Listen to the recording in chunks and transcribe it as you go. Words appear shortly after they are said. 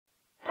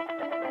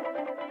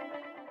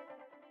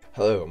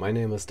Hello, my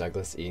name is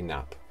Douglas E.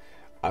 Knapp.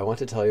 I want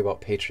to tell you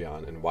about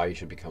Patreon and why you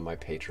should become my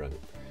patron.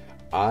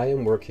 I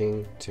am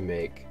working to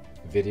make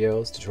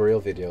videos, tutorial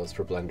videos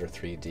for Blender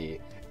 3D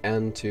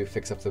and to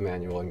fix up the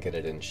manual and get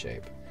it in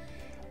shape.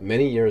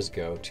 Many years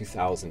ago,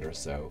 2000 or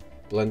so,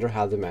 Blender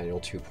had the manual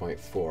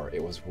 2.4.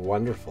 It was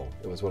wonderful.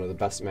 It was one of the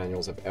best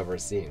manuals I've ever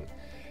seen.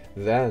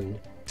 Then,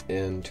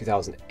 in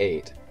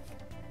 2008,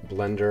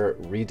 Blender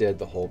redid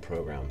the whole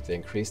program. They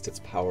increased its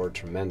power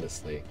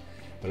tremendously.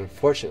 But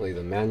unfortunately,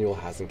 the manual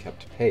hasn't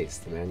kept pace.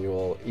 The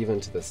manual, even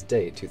to this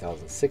date,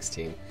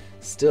 2016,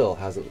 still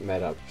hasn't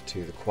met up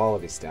to the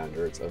quality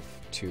standards of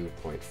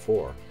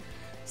 2.4.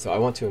 So I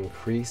want to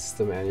increase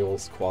the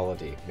manual's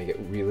quality, make it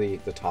really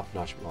the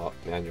top-notch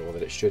manual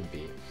that it should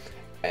be,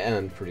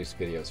 and produce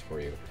videos for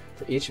you.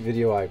 For each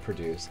video I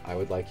produce, I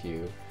would like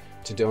you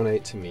to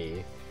donate to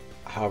me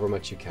however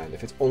much you can.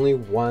 If it's only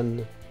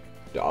 $1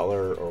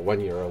 or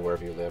 €1,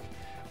 wherever you live,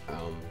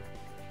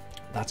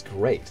 that's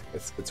great.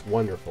 It's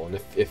wonderful. And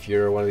if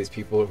you're one of these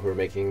people who are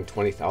making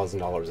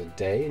 $20,000 a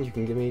day and you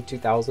can give me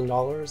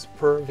 $2,000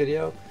 per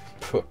video,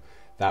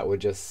 that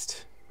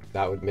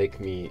would make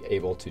me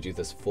able to do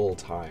this full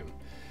time.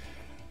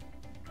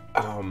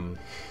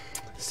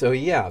 So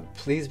yeah,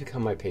 please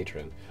become my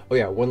patron. Oh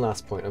yeah, one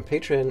last point. On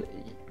Patreon,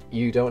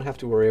 you don't have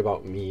to worry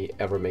about me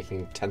ever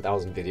making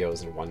 10,000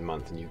 videos in 1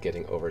 month and you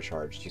getting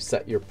overcharged. You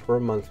set your per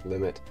month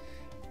limit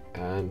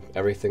and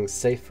everything's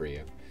safe for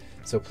you.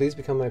 So please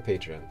become my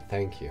patron.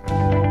 Thank you.